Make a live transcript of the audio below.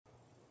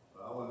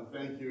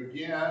Thank you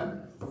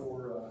again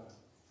for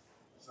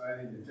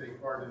deciding to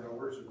take part in our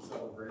worship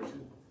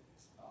celebration.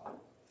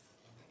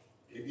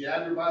 If you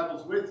have your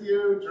Bibles with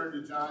you, turn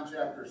to John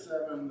chapter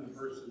 7,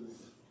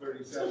 verses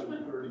 37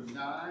 and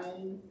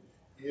 39.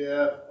 If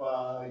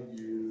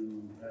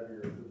you have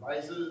your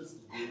devices,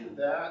 do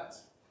that.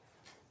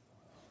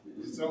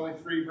 It's only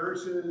 3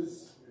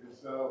 verses,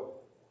 so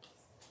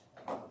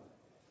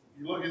if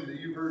you look in the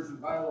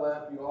YouVersion Bible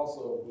app, you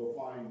also will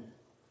find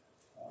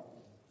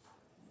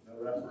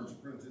a reference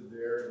printed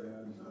there,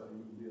 and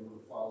you can be able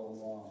to follow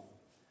along.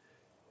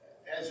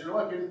 As you're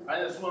looking, I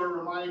just want to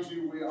remind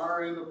you we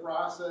are in the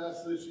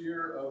process this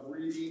year of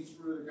reading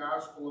through the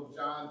Gospel of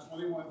John,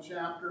 21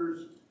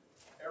 chapters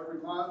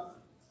every month.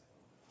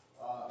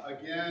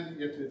 Again,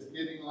 if it's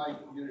getting like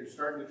you're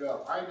starting to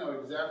go, I know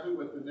exactly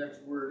what the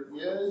next word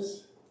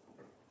is,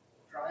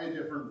 try a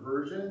different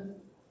version.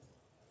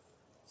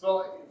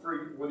 So,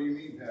 what do you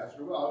mean,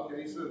 Pastor? Well,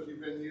 okay, so if you've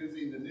been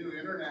using the New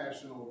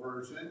International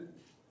Version,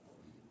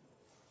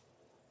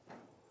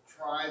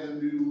 try the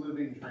New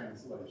Living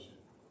Translation.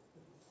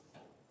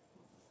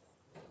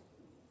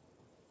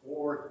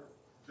 Or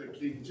the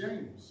King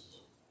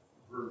James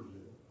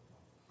Version.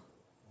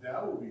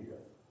 That will be good.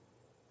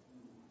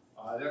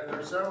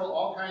 There are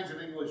all kinds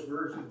of English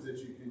versions that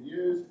you can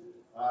use.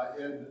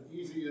 And the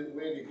easy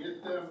way to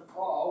get them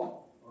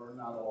all, or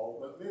not all,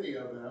 but many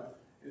of them,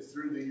 is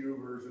through the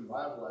YouVersion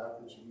Bible app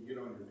that you can get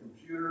on your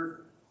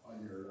computer,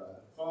 on your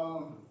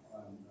phone,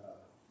 on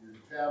your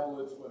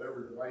tablets,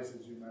 whatever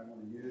devices you might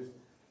want to use.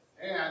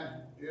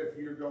 And if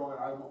you're going,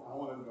 I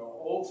want to go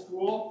old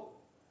school,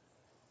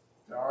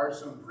 there are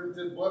some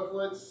printed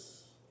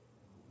booklets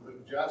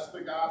with just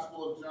the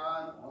Gospel of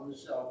John on the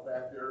shelf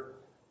back there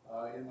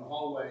in the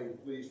hallway.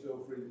 Please feel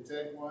free to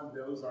take one.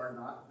 Those are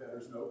not,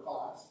 there's no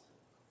cost.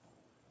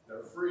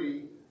 They're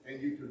free,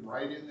 and you can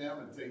write in them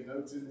and take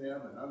notes in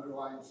them and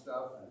underline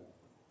stuff and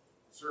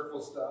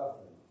circle stuff.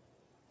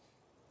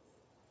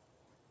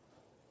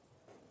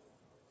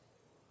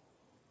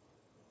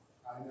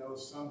 I know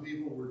some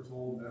people were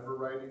told never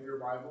write in your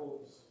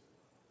Bibles.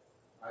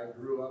 I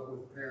grew up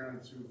with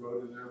parents who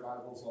wrote in their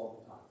Bibles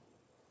all the time.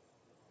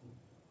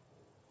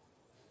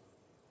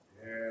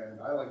 And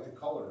I like to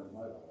color in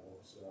my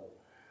Bible, so.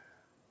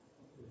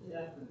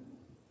 Yeah,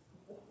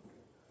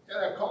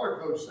 that color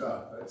code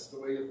stuff, that's the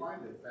way you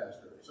find it,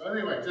 Pastor. So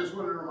anyway, just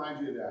wanted to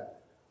remind you of that.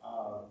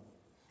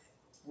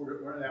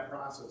 We're in that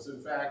process.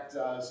 In fact,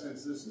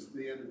 since this is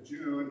the end of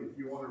June, if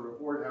you want to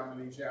report how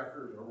many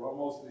chapters, or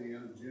almost the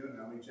end of June,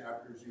 how many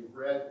chapters you've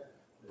read,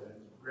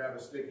 grab a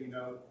sticky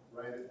note,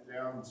 write it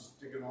down,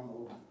 stick it on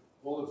the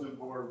bulletin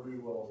board. We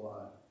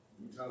will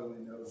be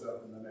totaling those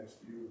up in the next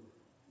few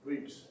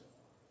weeks.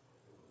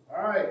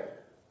 All right.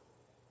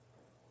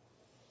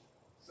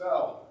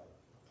 So,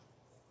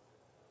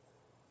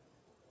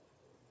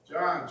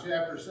 John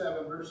chapter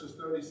 7, verses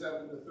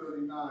 37 to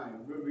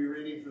 39. We're going to be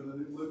reading from the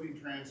New Living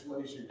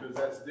Translation because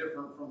that's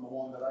different from the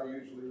one that I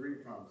usually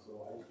read from,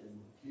 so I can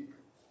keep,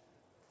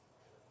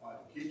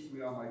 it keeps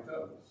me on my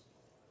toes.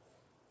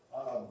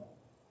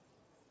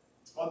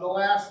 On the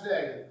last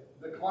day,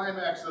 the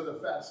climax of the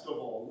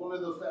festival, one of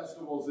the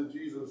festivals that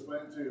Jesus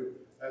went to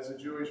as a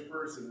Jewish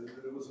person,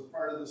 it was a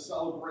part of the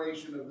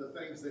celebration of the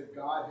things that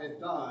God had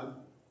done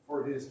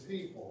for his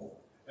people.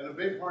 And a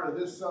big part of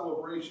this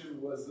celebration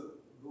was the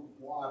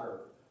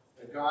water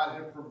that God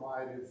had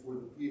provided for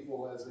the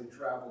people as they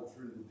traveled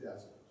through the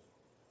desert.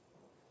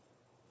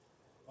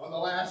 On the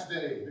last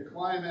day, the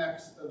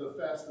climax of the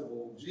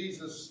festival,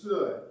 Jesus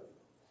stood.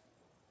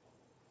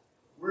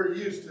 We're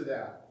used to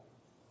that.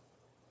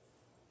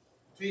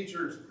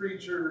 Teachers,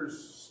 preachers,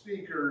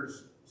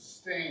 speakers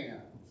stand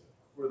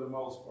for the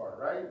most part,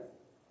 right?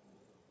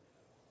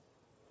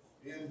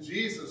 In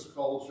Jesus'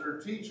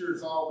 culture,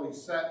 teachers always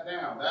sat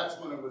down. That's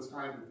when it was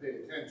time to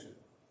pay attention.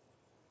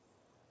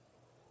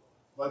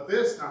 But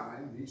this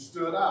time, he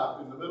stood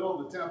up in the middle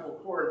of the temple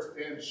courts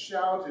and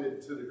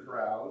shouted to the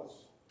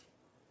crowds,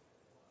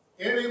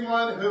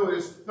 "Anyone who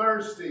is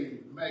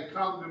thirsty may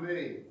come to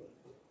me.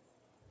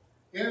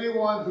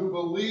 Anyone who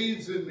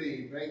believes in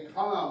me may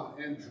come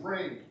and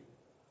drink.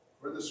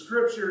 For the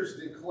scriptures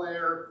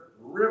declare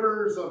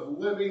rivers of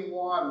living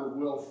water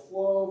will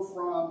flow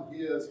from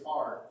his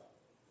heart."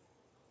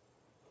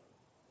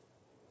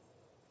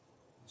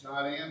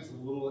 John adds a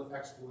little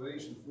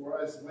explanation for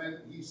us.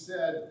 When he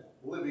said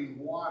living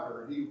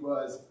water, he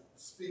was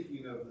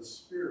speaking of the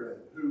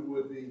Spirit who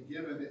would be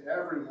given to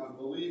everyone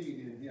believing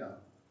in him.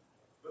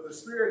 But the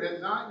Spirit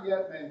had not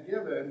yet been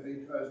given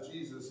because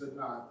Jesus had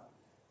not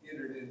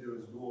entered into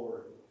his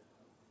glory.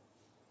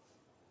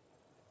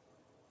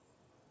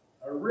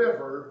 A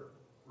river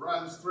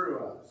runs through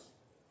us.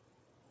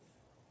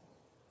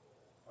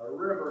 A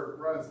river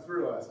runs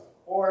through us.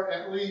 Or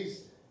at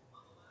least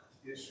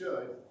it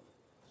should.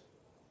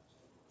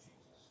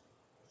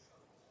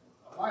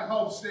 My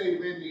home state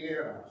of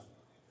Indiana,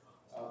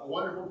 a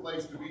wonderful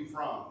place to be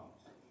from.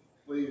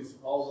 Please,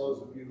 all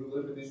those of you who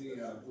live in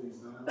Indiana, please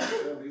don't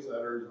send these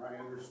letters. I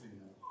understand.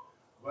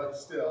 But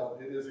still,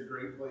 it is a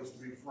great place to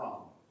be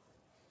from.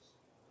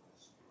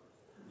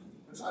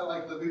 because I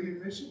like living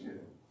in Michigan.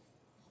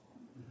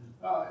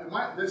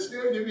 The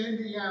state of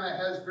Indiana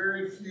has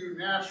very few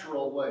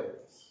natural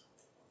lakes,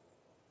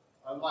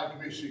 unlike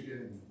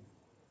Michigan,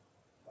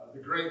 the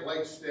Great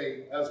Lakes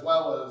state, as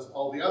well as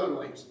all the other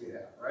lakes we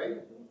have, right?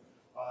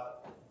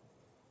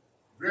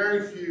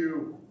 Very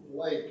few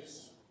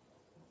lakes.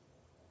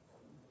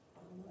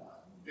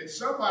 It's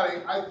somebody,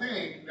 I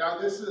think, now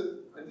it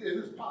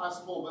is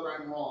possible that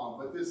I'm wrong,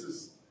 but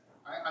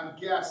I'm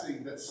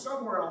guessing that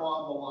somewhere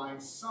along the line,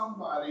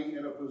 somebody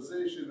in a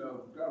position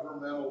of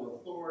governmental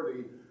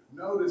authority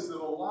noticed that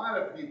a lot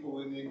of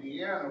people in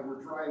Indiana were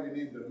driving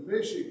into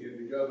Michigan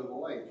to go to the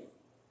lake.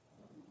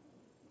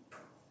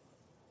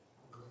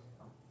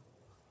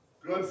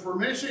 Good for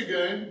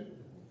Michigan,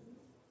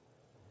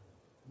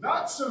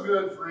 not so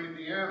good for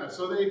Indiana.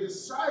 So they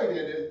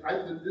decided,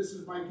 this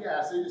is my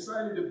guess, they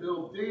decided to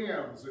build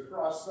dams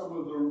across some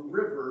of the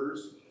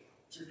rivers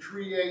to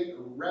create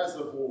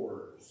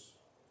reservoirs.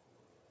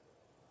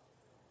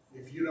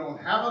 If you don't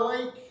have a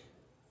lake,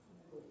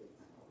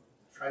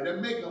 try to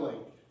make a lake.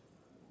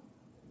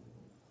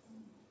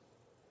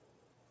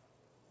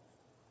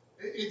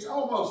 It's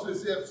almost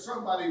as if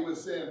somebody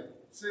was saying,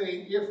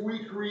 if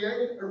we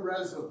create a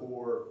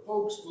reservoir,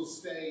 folks will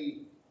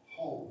stay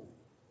home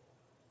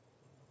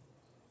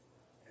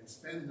and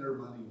spend their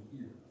money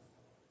here.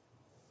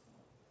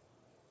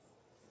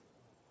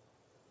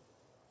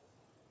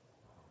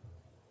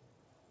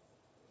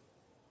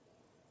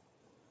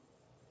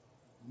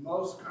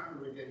 Most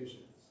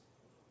congregations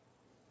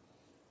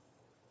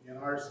in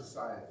our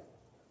society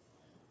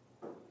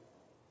for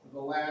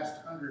the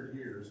last 100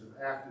 years have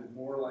acted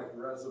more like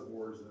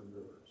reservoirs than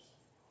rivers.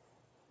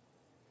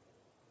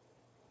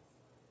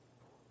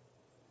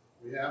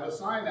 We have a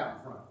sign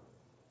out front.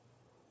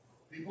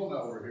 People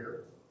know we're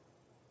here.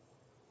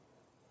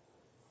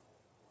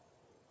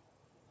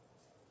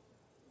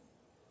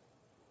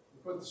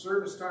 We put the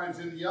service times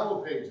in the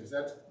yellow pages.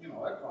 That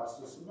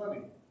costs us some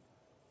money.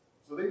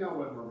 So they know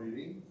when we're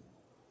meeting.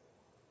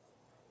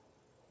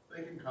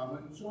 They can come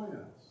and join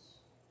us.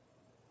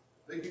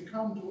 They can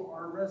come to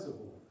our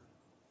reservoir.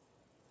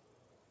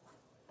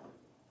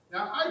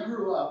 Now, I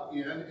grew up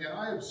in, and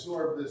I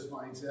absorbed this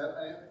mindset,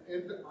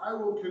 and I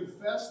will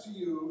confess to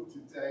you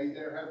today,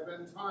 there have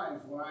been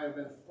times when I have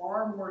been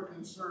far more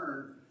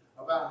concerned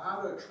about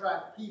how to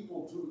attract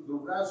people to the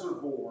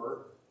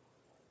reservoir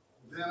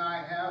than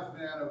I have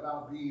been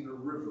about being a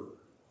river.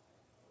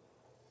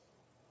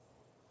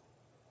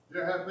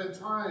 There have been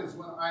times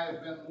when I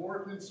have been more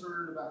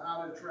concerned about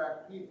how to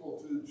attract people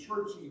to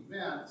church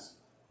events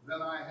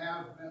than I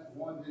have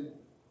wanted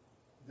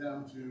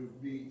them to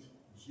meet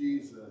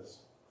Jesus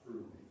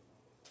through me.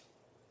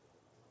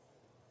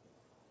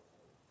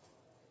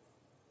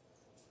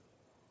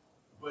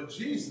 But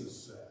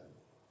Jesus said,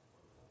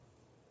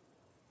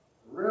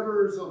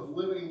 rivers of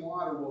living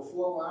water will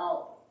flow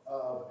out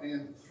of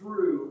and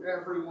through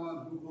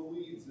everyone who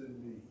believes in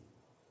me.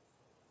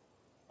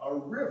 A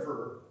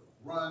river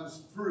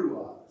runs through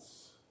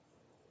us.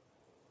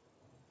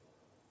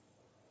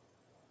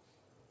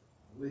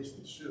 At least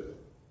it should.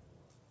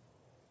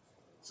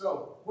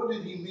 So, what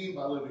did he mean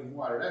by living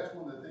water? That's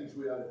one of the things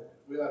we ought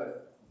to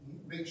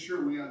make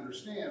sure we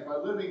understand. By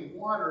living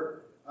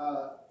water,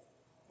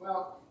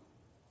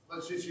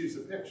 let's just use a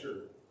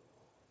picture,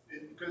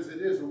 because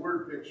it is a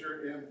word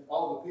picture, and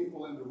all the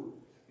people in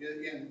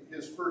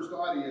his first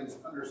audience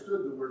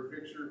understood the word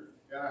picture,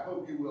 and I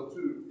hope you will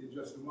too in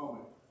just a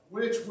moment.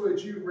 Which would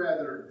you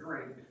rather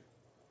drink?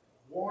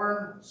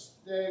 Warm,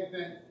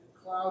 stagnant,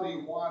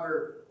 cloudy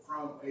water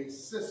from a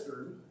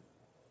cistern,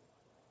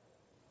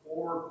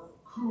 or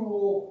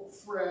cool,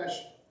 fresh,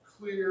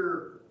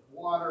 clear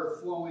water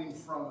flowing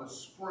from a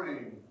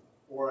spring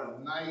or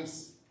a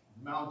nice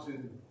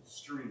mountain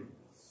stream?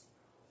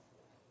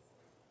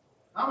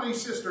 How many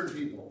cistern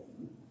people?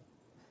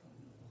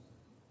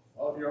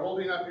 Well, if you're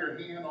holding up your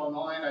hand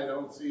online, I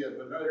don't see it,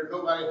 but there's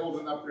nobody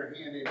holding up their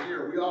hand in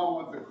here. We all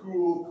want the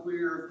cool,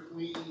 clear,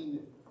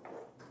 clean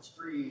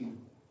stream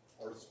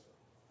or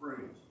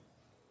spring.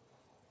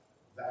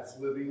 That's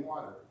living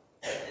water.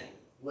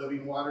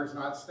 Living water is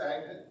not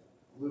stagnant.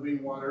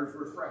 Living water is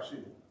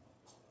refreshing.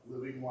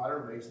 Living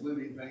water makes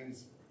living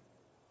things.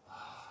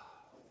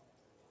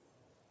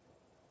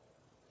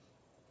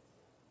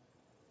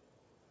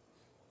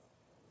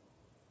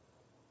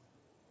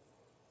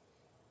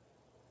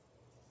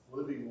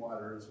 Living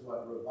water is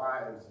what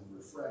revives and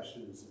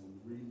refreshes and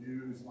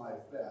renews life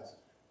best.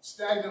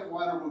 Stagnant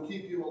water will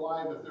keep you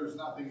alive if there's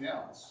nothing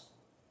else.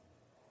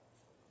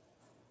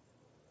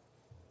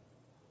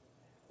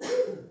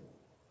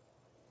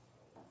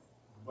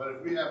 But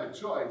if we have a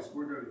choice,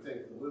 we're going to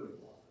take the living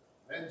water.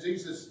 And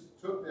Jesus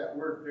took that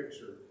word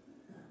picture.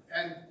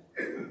 And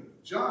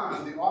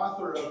John, the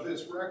author of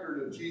this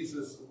record of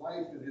Jesus'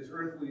 life and his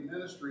earthly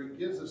ministry,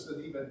 gives us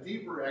an even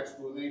deeper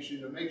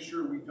explanation to make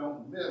sure we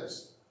don't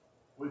miss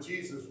what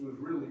Jesus was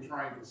really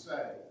trying to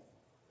say.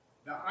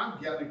 Now,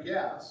 I'm going to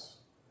guess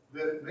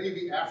that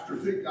maybe after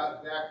they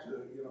got back to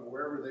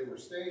wherever they were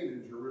staying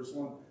in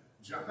Jerusalem,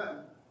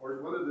 John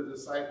or one of the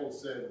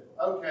disciples said,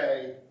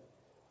 "Okay,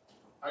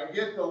 I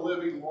get the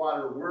living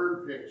water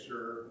word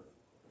picture,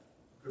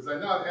 because I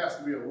know it has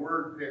to be a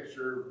word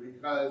picture,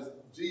 because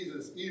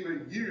Jesus,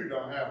 even you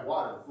don't have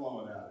water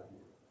flowing out of you.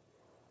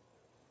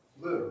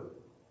 Literally.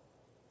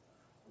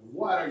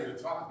 What are you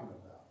talking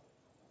about?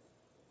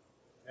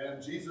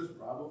 And Jesus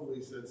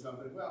probably said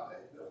something, well,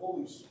 the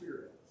Holy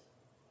Spirit.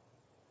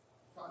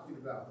 Talking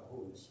about the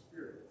Holy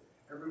Spirit.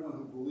 Everyone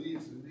who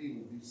believes in me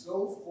will be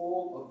so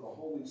full of the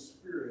Holy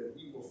Spirit,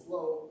 he will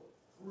flow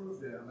through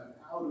them and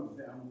out of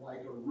them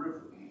like a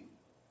river.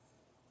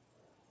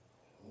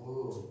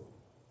 Oh.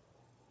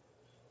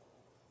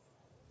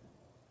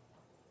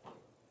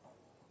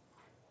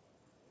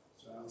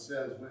 John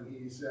says when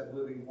he said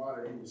living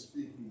water, he was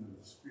speaking of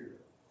the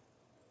Spirit.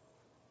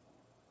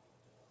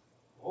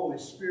 The Holy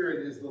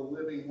Spirit is the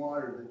living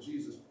water that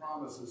Jesus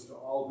promises to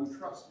all who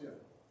trust him.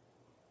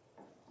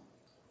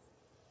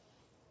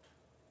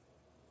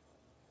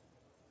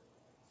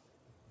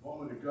 A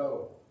moment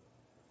ago,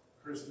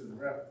 Kristen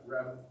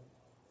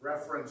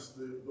referenced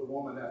the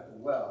woman at the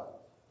well.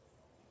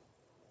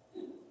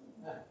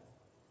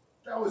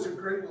 That was a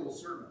great little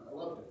sermon. I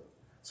loved it.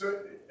 So,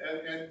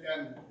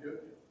 and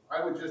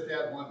I would just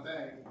add one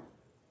thing.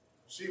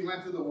 She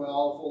went to the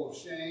well full of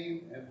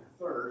shame and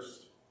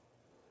thirst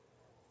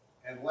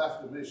and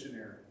left a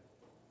missionary.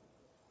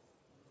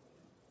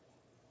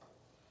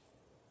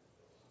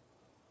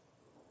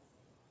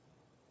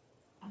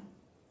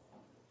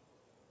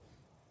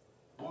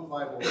 One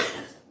Bible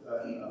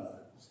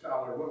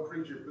scholar, one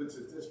preacher puts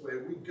it this way: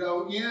 we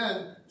go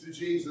in to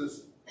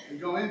Jesus, we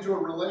go into a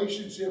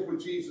relationship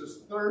with Jesus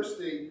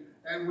thirsty,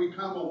 and we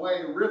come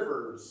away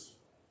rivers.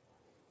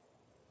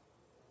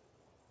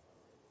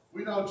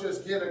 We don't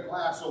just get a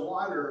glass of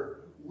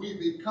water, we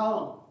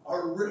become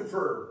a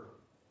river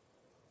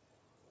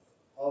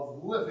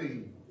of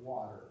living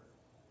water.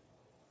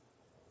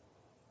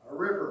 A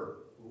river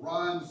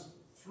runs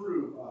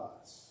through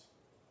us.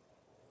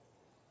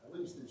 At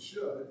least it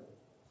should.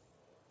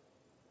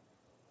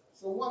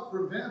 So what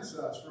prevents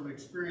us from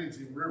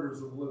experiencing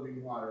rivers of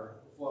living water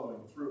flowing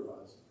through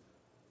us?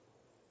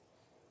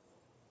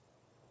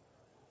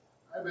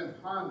 I've been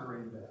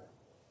pondering that.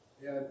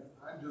 And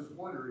I'm just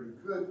wondering,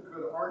 could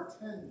our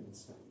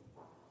tendency,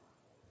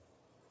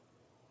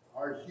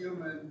 our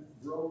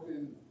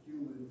broken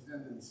human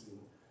tendency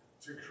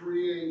to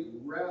create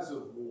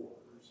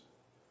reservoirs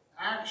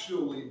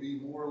actually be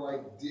more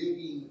like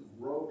digging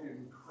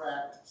broken,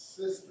 cracked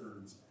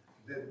cisterns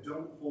that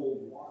don't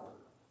hold water?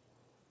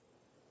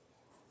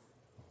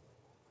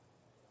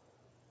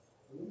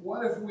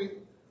 What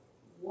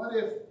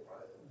if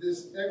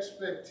this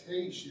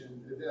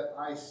expectation that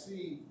I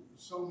see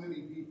so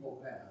many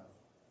people have,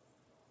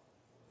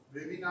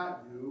 maybe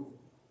not you,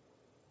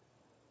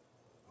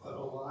 but a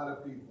lot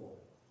of people,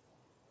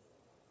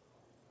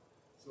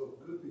 so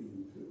it could be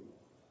you too.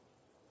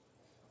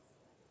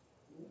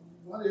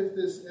 What if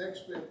this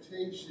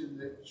expectation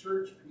that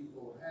church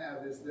people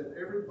have is that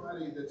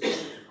everybody that's going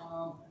to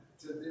come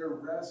to their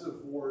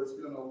reservoir is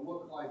going to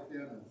look like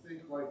them and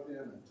think like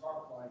them and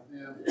talk like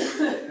them,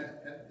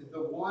 and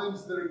the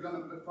ones that are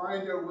going to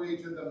find their way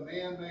to the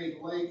man-made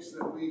lakes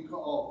that we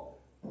call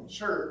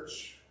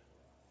church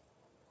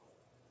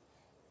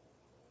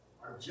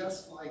are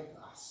just like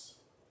us?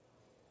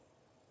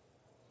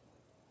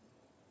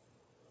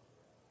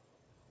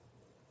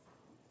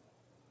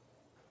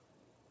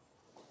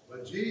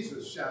 But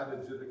Jesus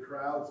shouted to the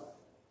crowds,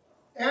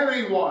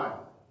 anyone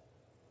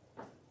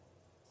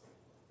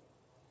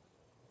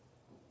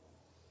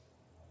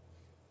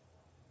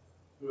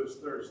who is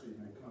thirsty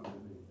may come to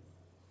me.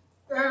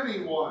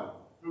 Anyone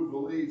who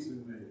believes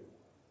in me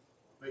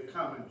may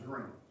come and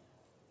drink.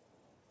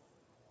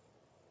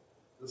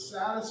 The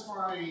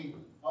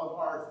satisfying of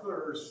our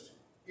thirst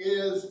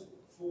is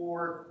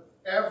for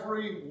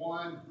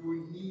everyone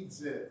who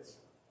needs it.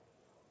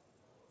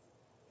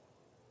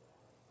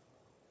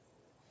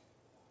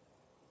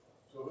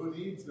 So who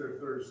needs their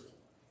thirst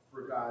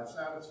for God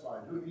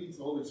satisfied? Who needs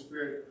the Holy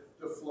Spirit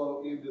to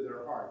flow into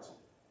their hearts?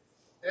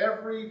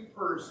 Every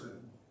person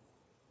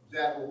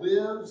that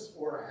lives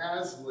or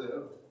has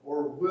lived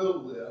or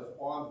will live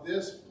on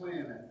this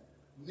planet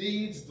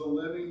needs the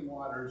living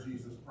water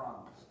Jesus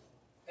promised.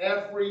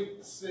 Every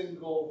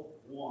single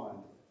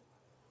one.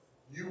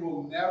 You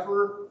will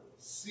never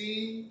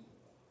see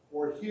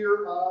or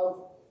hear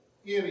of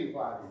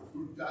anybody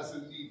who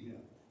doesn't need him,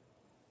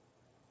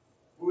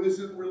 who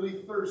isn't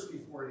really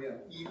thirsty for him,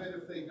 even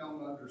if they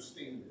don't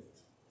understand it.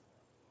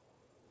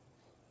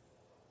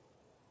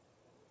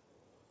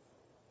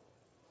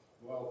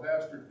 Well,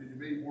 Pastor, could you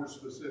be more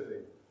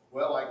specific?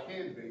 Well, I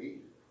can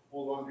be.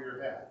 Hold on to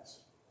your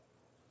hats.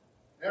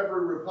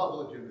 Every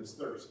Republican is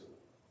thirsty.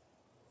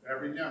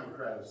 Every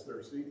Democrat is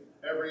thirsty.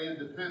 Every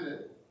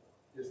independent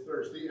is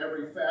thirsty.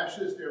 Every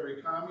fascist,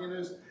 every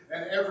communist,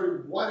 and every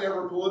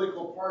whatever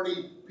political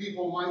party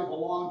people might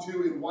belong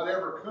to in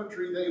whatever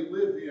country they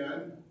live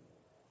in,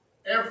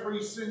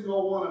 every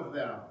single one of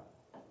them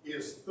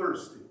is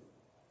thirsty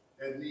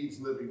and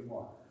needs living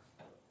water.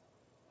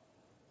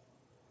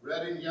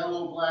 Red and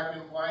yellow, black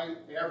and white,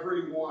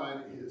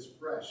 everyone is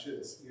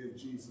precious in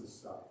Jesus'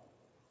 sight.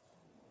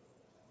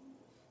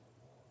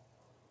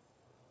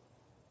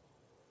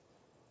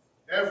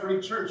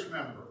 Every church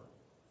member,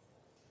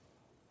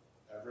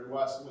 every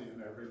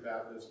Wesleyan, every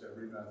Baptist,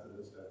 every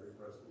Methodist, every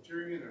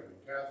Presbyterian, every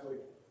Catholic,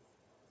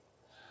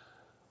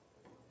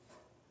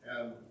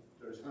 and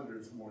there's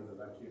hundreds more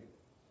that I can't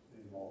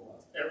name all at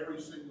once.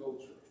 Every single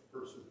church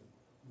person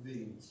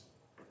needs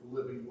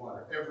living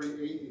water. Every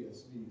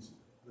atheist needs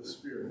the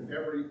Spirit.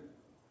 Every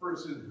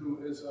person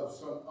who is of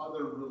some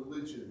other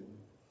religion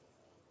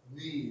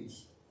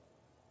needs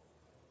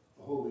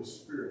the Holy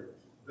Spirit,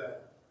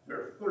 that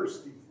they're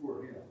thirsty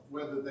for Him,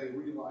 whether they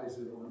realize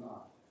it or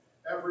not.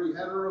 Every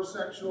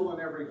heterosexual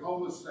and every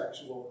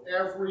homosexual,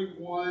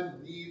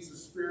 everyone needs the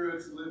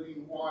Spirit's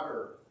living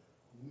water.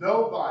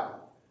 Nobody.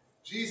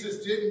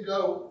 Jesus didn't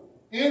go,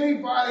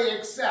 anybody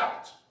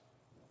except.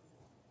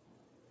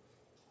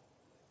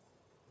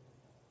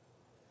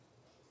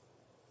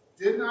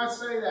 Did not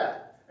say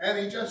that. And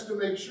he, just to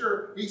make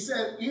sure, he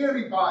said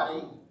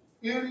anybody,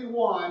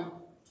 anyone,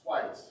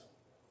 twice.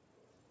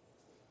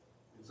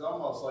 It's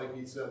almost like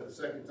he said the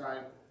second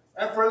time,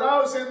 and for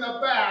those in the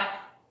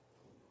back,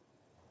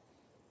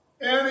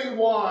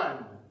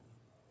 anyone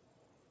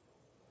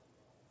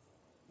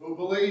who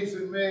believes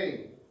in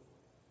me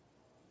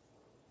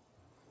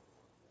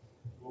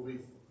will be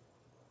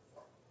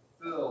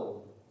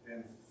filled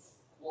and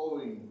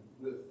flowing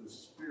with the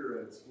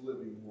Spirit's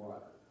living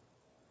water.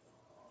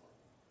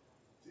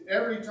 See,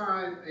 every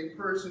time a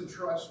person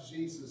trusts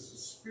Jesus, the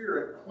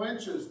Spirit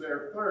quenches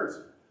their thirst,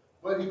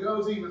 but he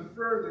goes even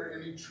further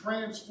and he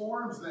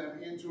transforms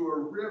them into a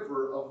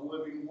river of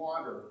living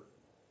water.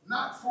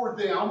 Not for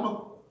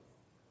them.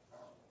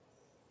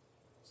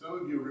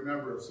 Some of you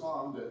remember a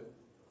song that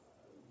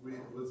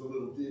was a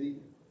little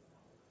ditty.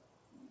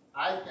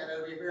 I've got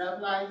a river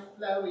of life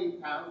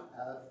flowing out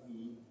of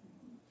me.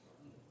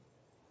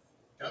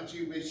 Don't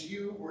you wish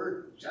you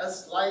were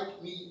just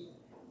like me?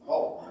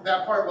 Oh,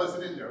 that part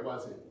wasn't in there,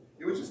 was it?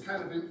 It was just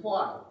kind of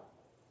implied.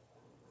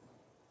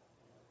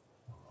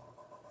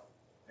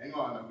 Hang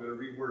on, I'm going to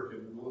rework it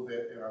a little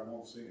bit and I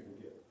won't sing it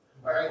again.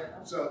 All right,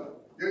 so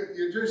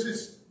there's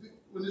this,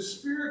 when the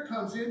Spirit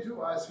comes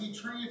into us, He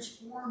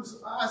transforms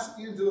us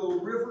into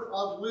a river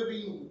of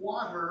living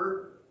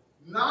water,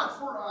 not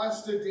for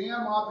us to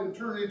dam up and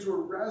turn into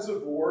a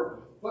reservoir,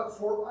 but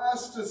for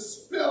us to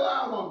spill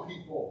out on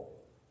people.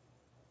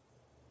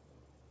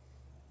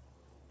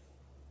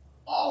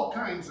 All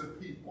kinds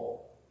of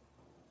people.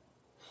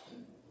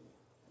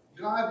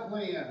 God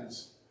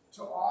plans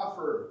to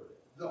offer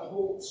the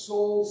whole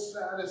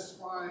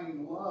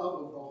soul-satisfying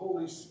love of the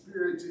Holy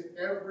Spirit to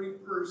every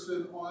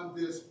person on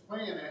this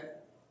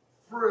planet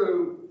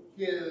through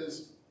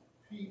His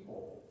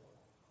people.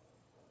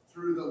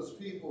 Through those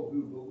people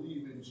who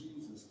believe in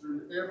Jesus.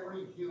 Through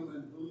every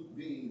human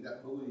being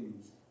that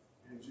believes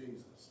in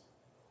Jesus.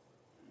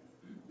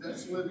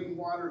 This living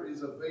water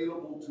is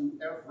available to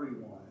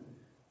everyone.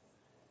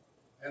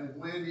 And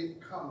when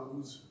it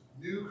comes,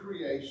 new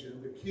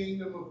creation, the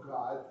kingdom of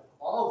God,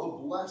 all the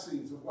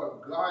blessings of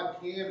what God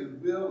can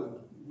and will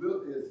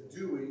is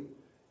doing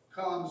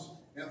comes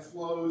and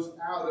flows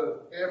out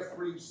of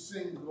every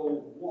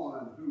single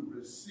one who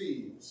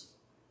receives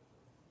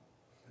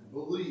and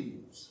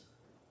believes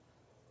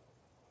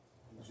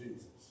in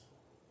Jesus.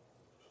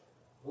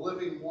 The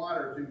living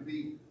water can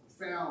be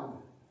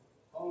found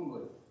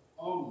only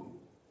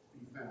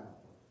be found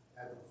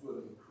at the foot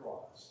of the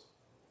cross.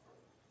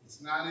 It's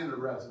not in a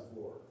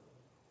reservoir.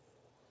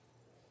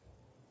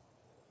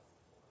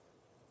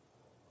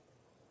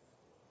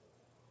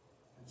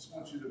 I just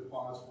want you to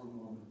pause for a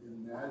moment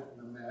and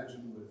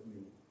imagine with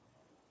me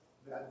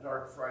that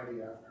dark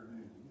Friday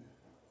afternoon.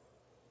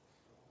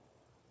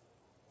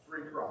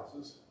 3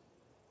 crosses,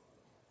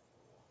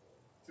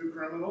 2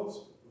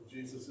 criminals with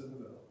Jesus in the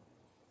middle.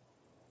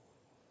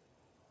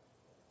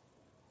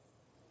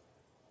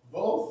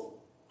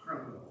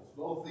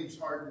 Both these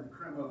hardened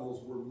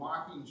criminals were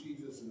mocking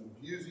Jesus and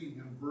abusing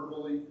him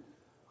verbally.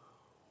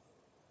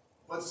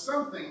 But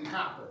something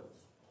happened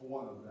to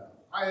one of them.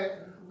 I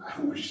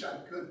wish I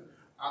could.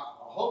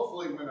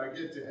 Hopefully when I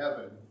get to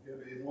heaven,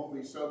 it won't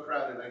be so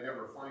crowded I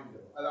never find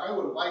him. And I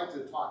would like to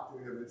talk to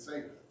him and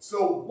say,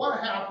 so what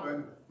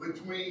happened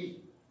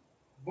between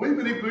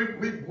bleepity bleep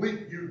bleep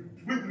bleep you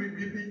bleepity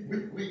bleep bleep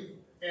bleep bleep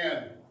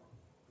and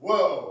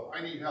whoa,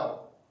 I need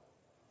help.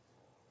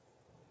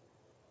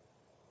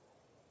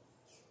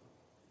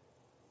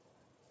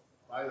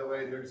 By the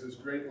way, there's this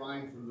great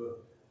line from the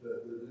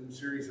new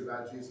series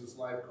about Jesus'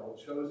 life called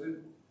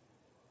Chosen,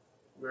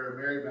 where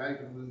Mary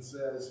Magdalene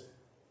says,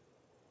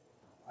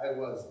 I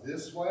was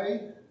this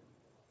way,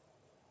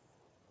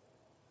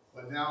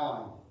 but now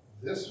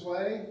I'm this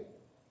way,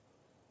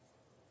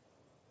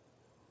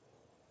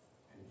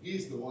 and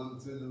he's the one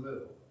that's in the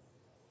middle.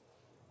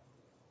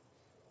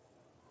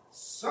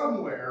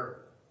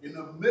 Somewhere in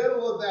the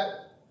middle of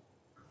that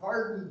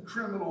hardened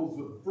criminals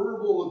of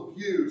verbal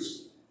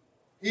abuse,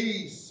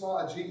 he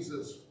saw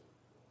Jesus,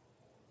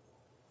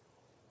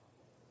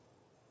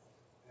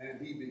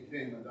 and he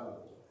became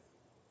another.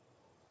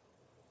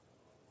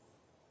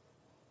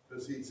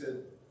 Because he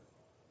said,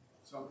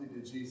 something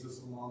to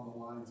Jesus along the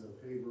lines of,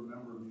 hey,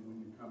 remember me when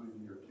you come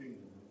into your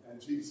kingdom.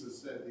 And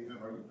Jesus said to him,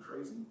 are you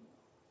crazy?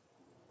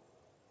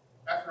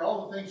 After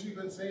all the things you've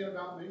been saying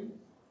about me,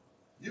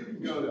 you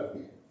can go to...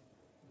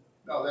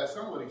 No, that's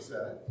not what he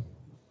said.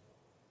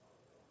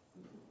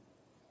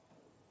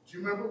 Do you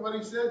remember what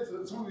he said?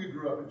 Some of you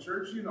grew up in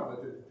church, you know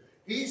what it.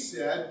 He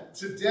said,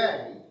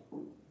 today,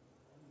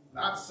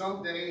 not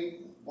someday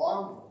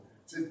long,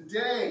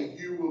 today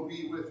you will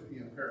be with me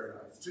in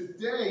paradise.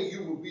 Today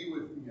you will be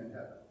with me in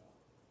heaven.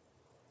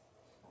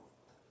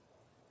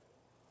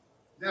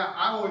 Now,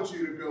 I want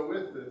you to go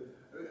with it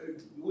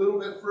a little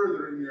bit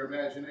further in your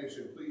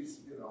imagination. Please,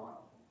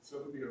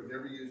 some of you have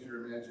never used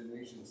your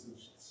imagination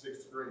since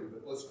 6th grade,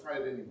 but let's try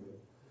it anyway.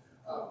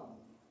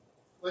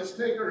 Let's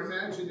take our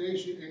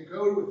imagination and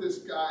go with this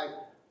guy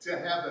to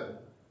heaven.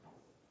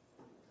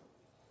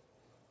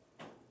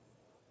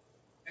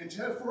 And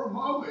for a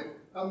moment,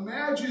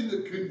 imagine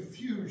the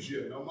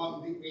confusion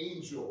among the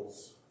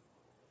angels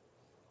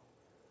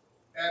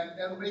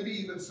and maybe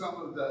even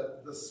some of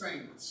the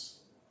saints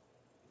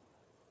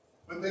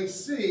when they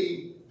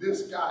see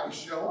this guy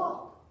show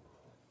up.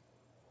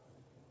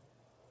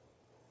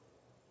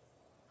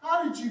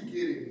 How did you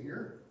get in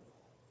here?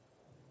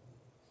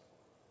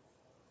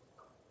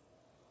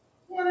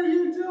 What are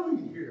you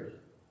doing here?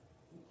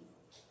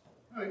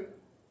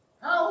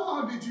 How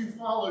long did you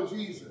follow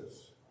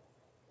Jesus?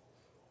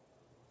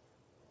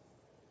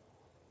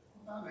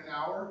 About an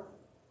hour,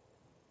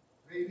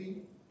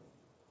 maybe.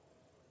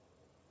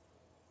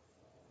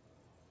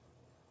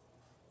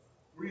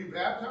 Were you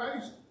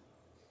baptized?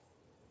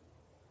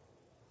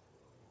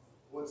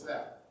 What's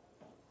that?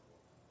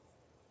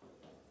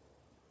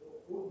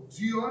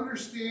 Do you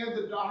understand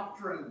the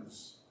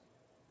doctrines?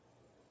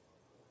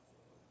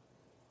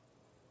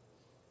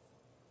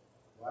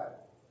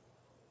 What?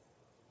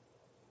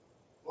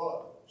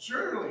 Well,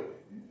 surely.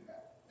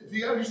 Do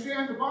you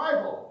understand the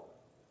Bible?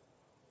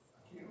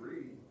 I can't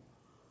read.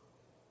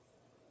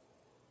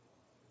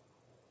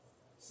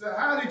 So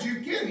how did you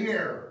get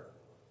here?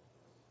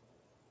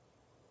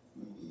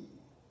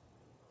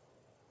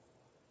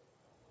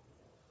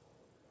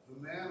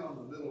 The man on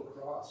the middle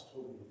cross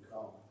told me to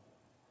come.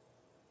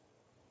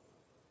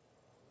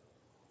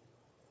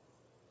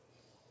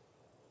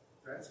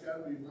 That's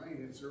got to be my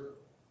answer.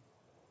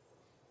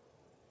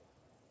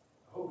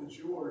 I hope it's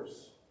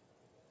yours.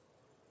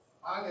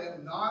 I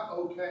am not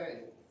okay.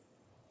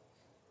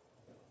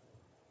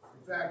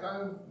 In fact,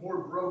 I'm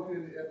more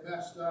broken and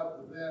messed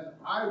up than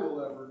I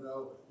will ever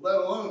know, let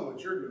alone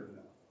what you're going to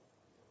know.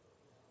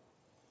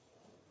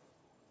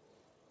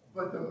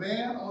 But the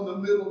man on the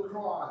middle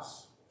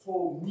cross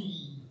told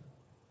me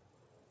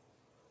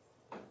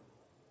to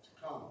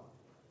come.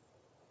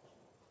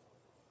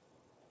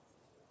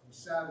 He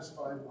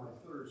satisfied my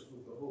thirst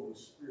with the Holy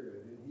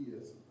Spirit, and He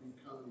is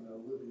becoming a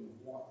living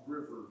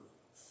river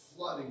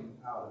flooding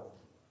out of me.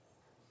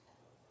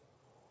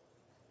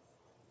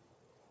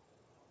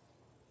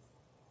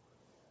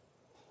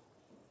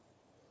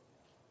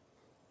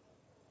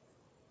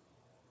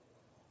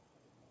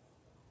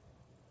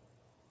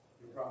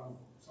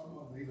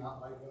 Someone may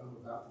not like what I'm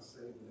about to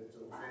say, but it's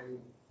okay.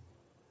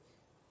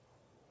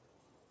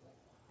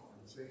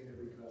 I'm saying it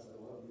because I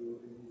love you,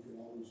 and you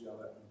can always yell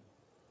at me.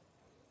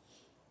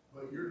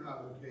 But you're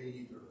not okay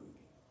either.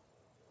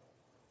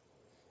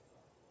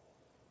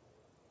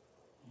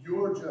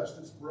 You're just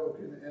as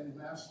broken and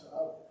messed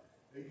up.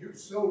 And you're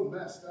so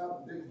messed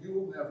up that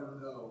you'll never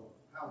know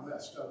how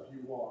messed up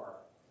you are.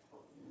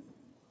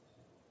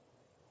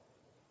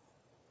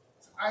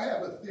 I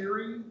have a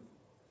theory.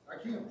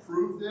 I can't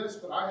prove this,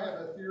 but I have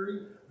a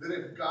theory that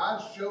if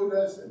God showed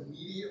us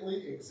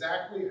immediately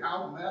exactly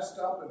how messed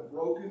up and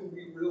broken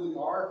we really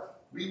are,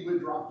 we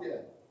would drop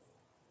dead.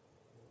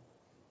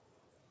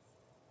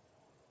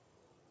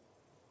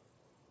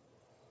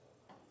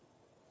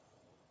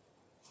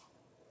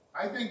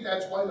 I think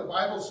that's why the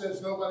Bible says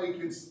nobody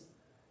can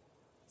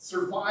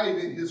survive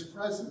in His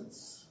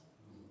presence.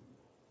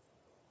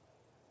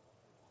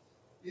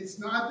 It's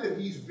not that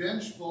He's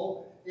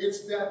vengeful,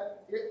 it's that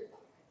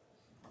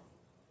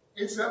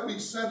we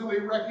suddenly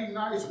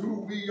recognize who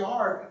we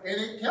are, and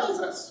it kills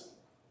us.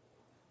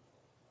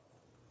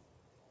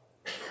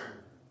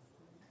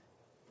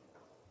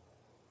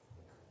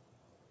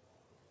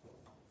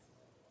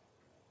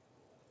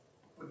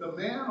 But the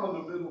man on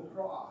the middle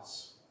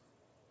cross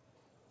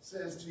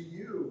says to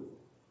you,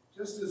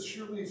 just as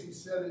surely as He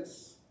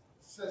says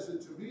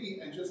it to me,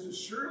 and just as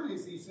surely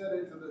as He said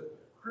it to the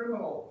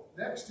criminal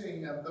next to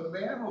Him, the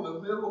man on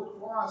the middle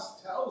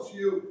cross tells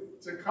you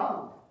to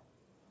come.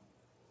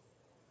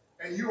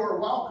 And you are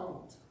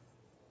welcomed.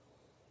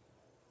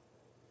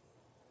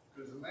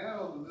 Because the man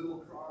on the middle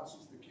cross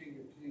is the King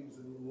of Kings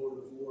and the Lord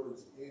of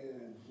Lords,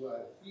 and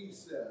what He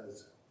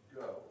says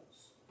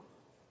goes.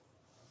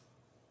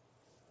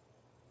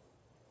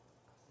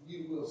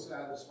 He will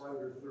satisfy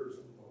your thirst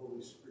with the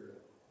Holy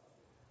Spirit.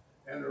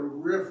 And a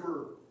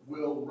river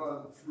will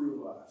run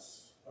through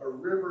us. A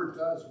river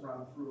does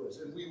run through us.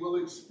 And we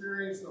will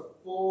experience the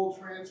full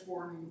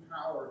transforming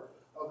power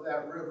of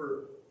that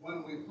river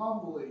when we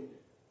humbly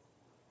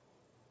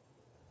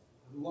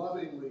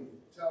lovingly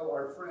tell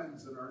our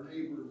friends and our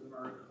neighbors and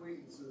our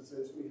acquaintances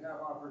as we have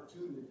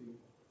opportunity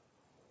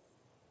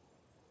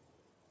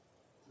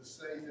to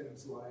say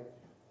things like,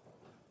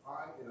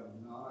 I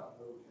am not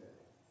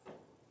okay.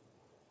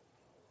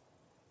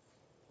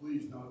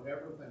 Please don't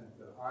ever think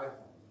that I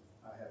think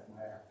I have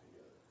my act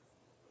together.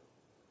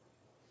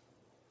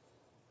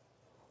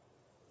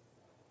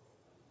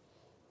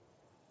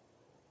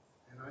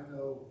 And I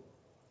know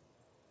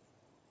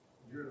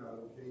you're not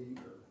okay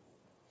either.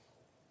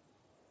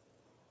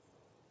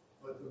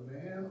 But the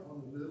man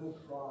on the middle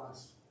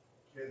cross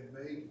can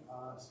make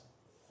us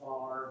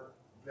far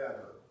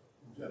better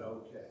than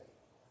okay.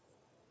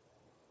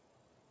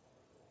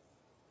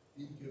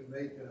 He can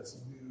make us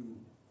new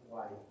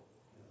like him.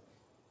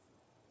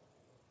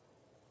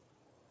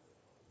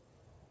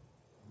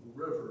 The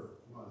river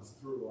runs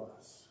through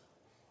us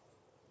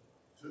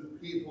to the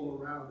people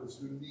around us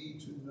who need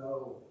to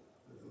know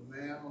that the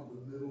man on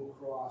the middle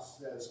cross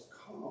says,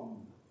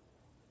 come.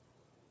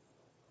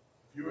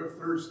 If you are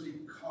thirsty,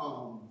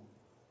 come.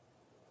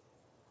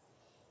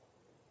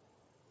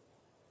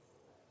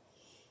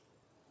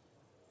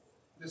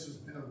 This has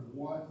been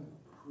one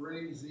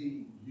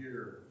crazy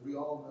year. We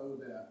all know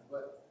that.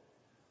 But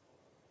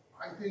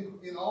I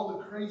think in all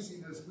the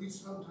craziness, we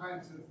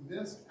sometimes have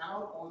missed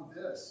out on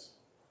this.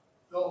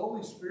 The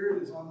Holy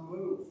Spirit is on the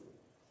move.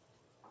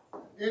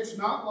 It's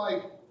not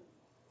like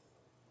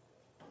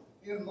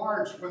in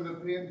March when the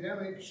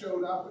pandemic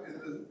showed up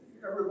and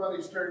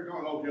everybody started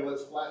going, okay,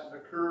 let's flatten the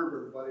curve,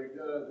 everybody,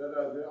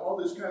 all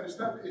this kind of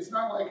stuff. It's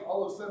not like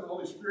all of a sudden the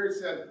Holy Spirit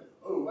said,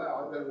 oh,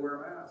 wow, I better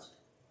wear a mask.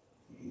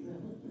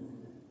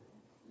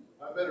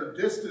 I better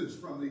distance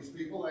from these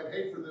people. I'd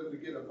hate for them to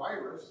get a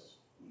virus.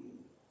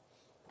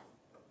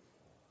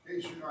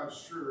 In case you're not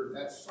sure,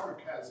 that's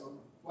sarcasm.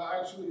 Well,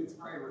 actually, it's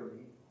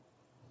irony.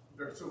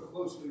 They're so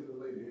closely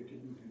related, it can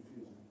be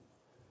confusing.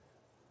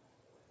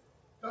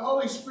 The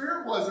Holy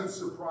Spirit wasn't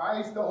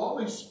surprised. The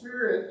Holy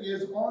Spirit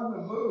is on the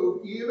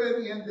move,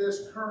 even in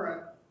this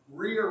current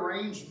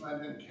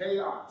rearrangement and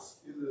chaos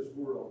in this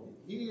world.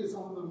 He is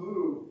on the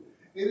move.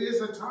 It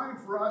is a time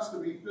for us to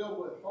be filled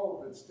with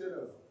hope instead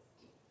of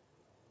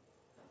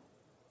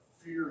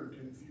fear and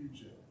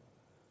confusion.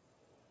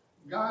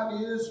 God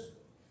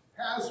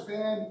has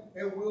been,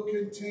 and will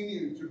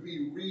continue to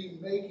be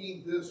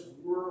remaking this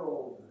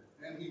world.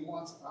 And he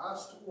wants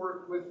us to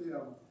work with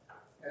him.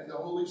 And the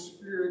Holy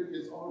Spirit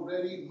is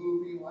already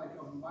moving like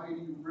a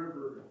mighty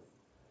river.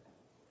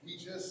 He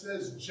just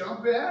says,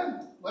 jump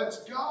in,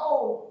 let's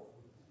go.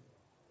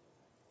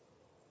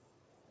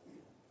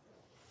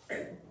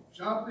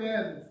 Jump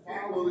in,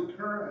 follow the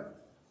current.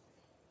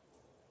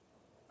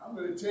 I'm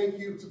going to take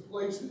you to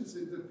places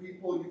and to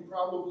people you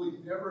probably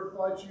never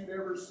thought you'd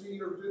ever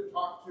see or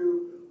talk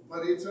to,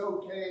 but it's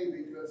okay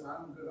because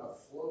I'm going to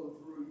flow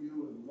through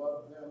you and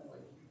love them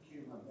like you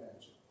can't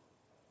imagine.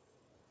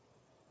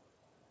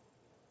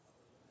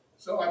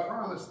 So I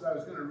promised that I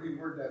was going to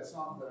reword that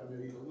song, but I'm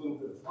going to get a little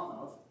bit of fun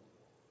of.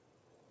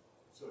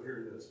 So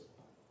here it is.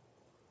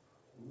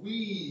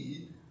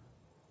 We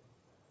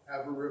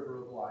have a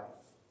river of life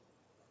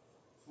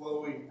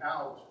flowing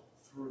out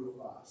through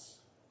us.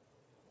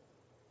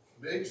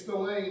 Makes the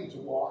lame to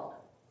walk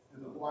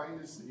and the blind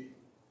to see.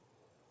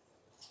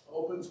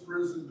 Opens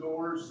prison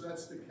doors,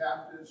 sets the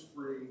captives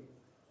free.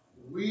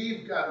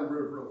 We've got a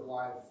river of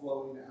life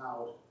flowing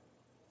out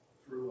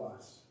through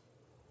us.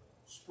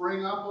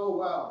 Spring up, oh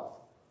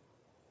well.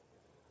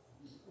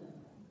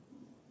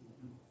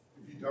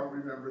 If you don't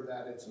remember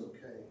that, it's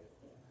okay.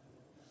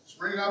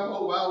 Spring up,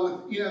 oh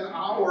well, within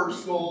our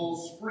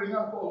souls. Spring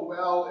up, oh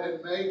well,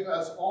 and make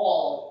us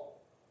all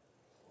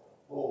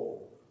whole.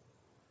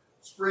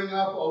 Spring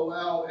up, oh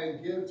well,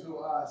 and give to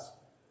us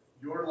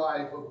your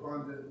life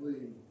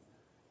abundantly.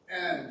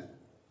 And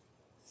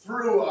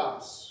through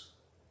us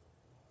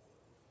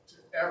to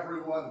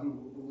everyone who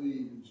will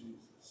believe in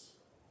Jesus.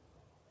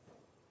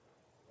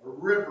 A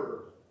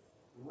river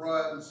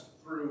runs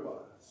through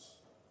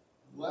us.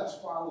 Let's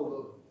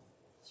follow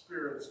the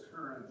Spirit's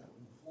current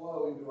and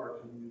flow into our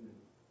community.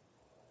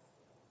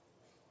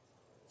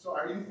 So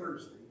are you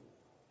thirsty?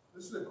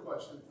 This is a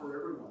question for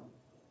everyone.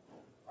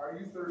 Are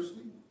you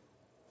thirsty?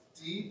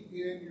 Deep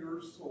in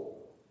your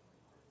soul.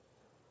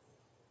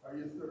 Are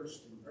you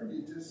thirsty? Are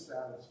you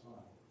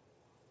dissatisfied?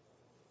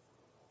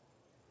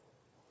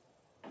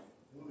 I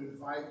want to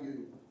invite you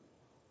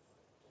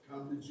to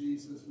come to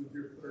Jesus with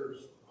your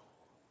thirst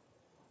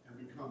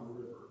and become a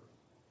river.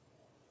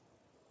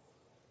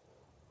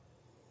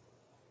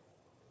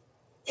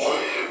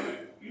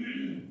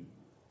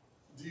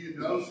 Do you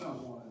know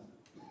someone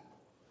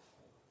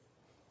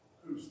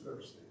who's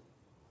thirsty?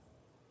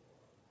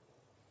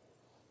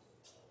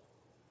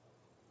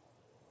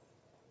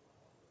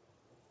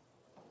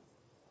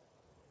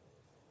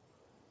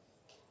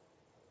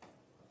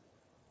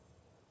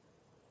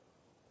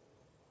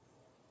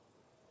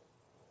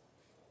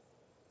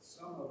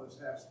 Some of us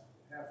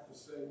have to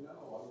say, no,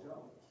 I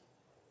don't.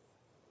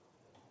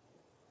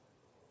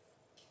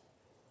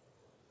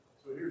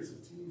 So here's a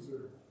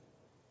teaser.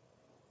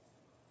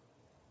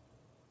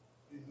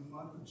 In the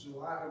month of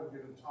July, we're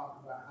going to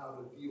talk about how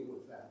to deal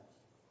with that.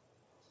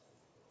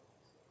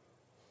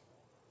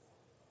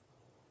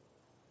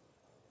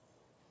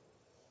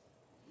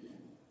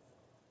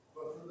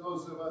 But for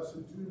those of us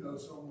who do know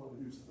someone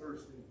who's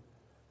thirsty,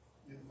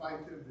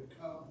 invite them to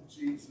come to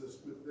Jesus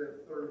with their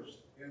thirst,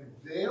 and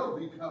they'll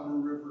become a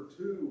river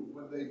too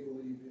when they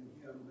believe in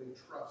him, they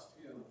trust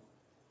him.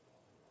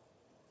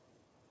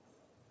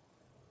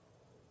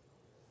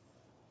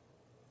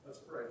 Let's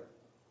pray.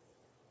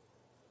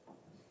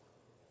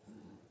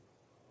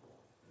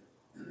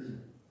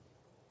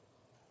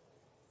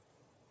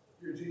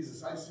 Dear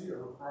Jesus, I see our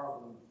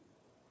problem.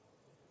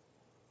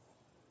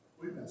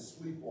 We've been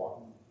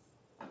sleepwalking.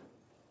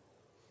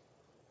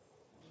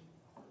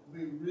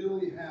 We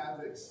really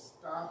have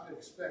stopped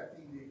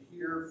expecting to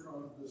hear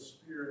from the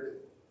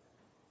Spirit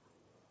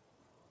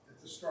at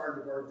the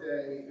start of our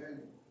day, and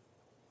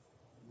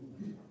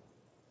we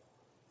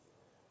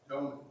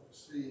don't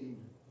see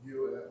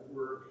you at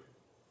work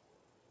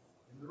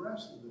in the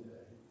rest of the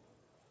day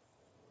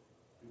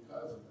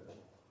because of it.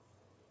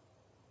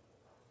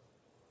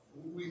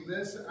 We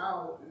miss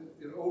out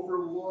and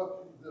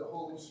overlook the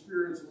Holy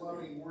Spirit's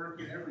loving work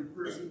in every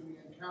person we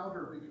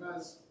encounter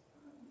because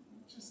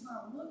we're just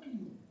not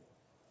looking.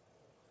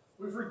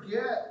 We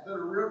forget that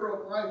a river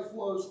of life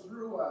flows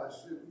through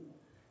us.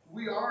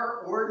 We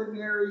are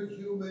ordinary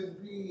human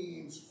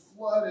beings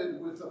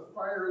flooded with the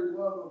fiery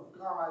love of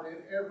God, and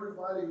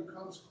everybody who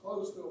comes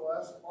close to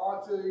us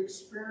ought to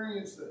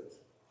experience it.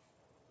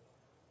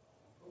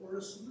 But we're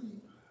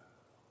asleep.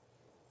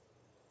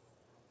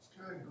 It's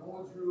kind of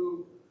going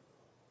through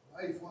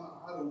life on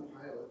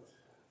autopilot.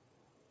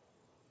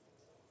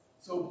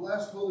 So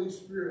blessed Holy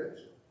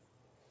Spirit,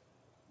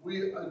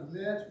 we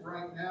admit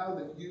right now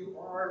that you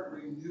are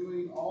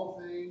renewing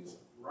all things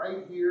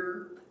right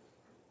here,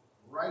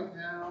 right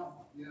now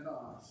in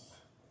us.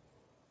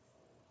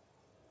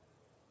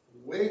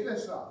 Wake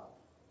us up.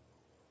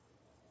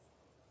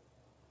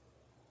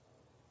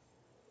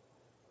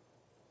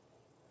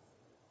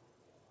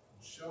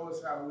 Show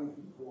us how we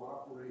can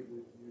cooperate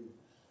with you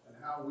and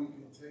how we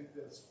can take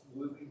this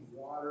living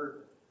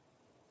water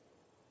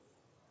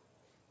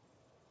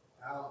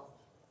out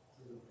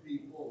to the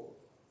people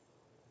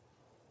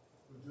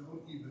who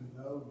don't even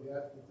know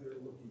yet that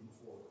they're looking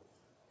for it.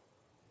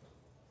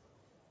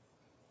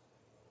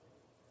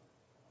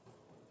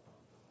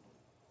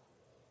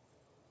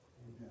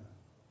 Amen.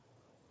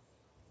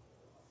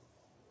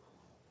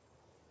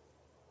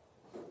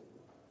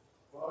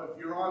 Well, if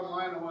you're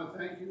online, I want to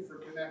thank you for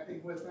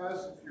connecting with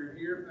us. If you're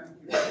here,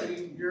 thank you for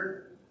being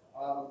here.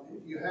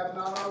 If you have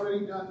not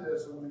already done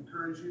this, I would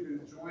encourage you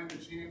to join the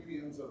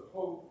Champions of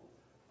Hope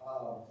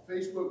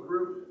Facebook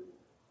group.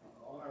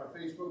 On our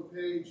Facebook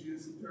page,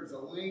 there's a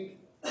link.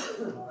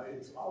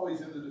 It's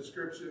always in the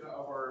description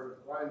of our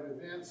live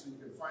events, so you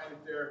can find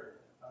it there.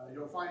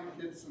 You'll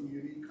get some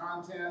unique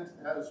content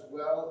as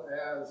well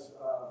as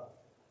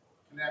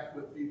connect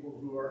with people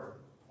who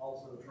are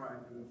also trying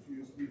to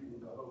infuse people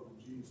with the hope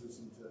of Jesus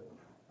and to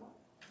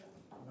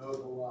know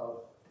the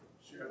love,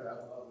 share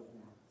that love with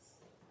them.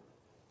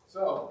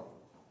 So,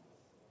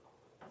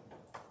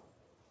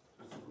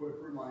 just a quick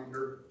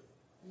reminder.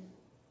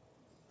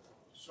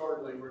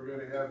 Shortly, we're going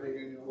to have the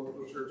annual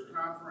local church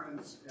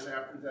conference, and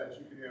after that,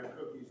 you can have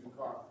cookies and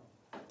coffee.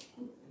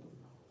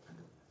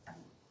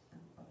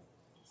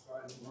 So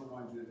I just want to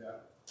remind you of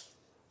that.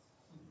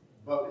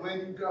 But when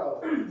you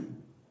go,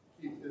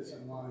 keep this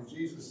in mind.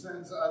 Jesus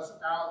sends us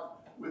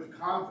out with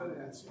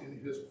confidence in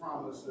his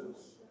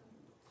promises.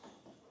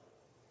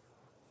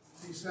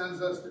 He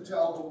sends us to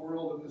tell the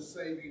world of his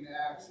saving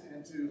acts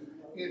and to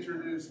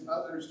introduce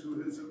others to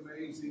his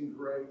amazing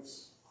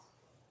grace.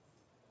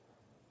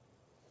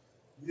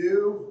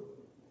 You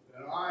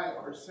and I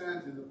are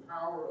sent in the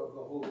power of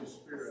the Holy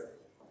Spirit.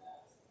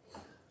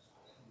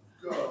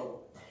 Go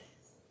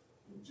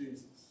in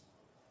Jesus'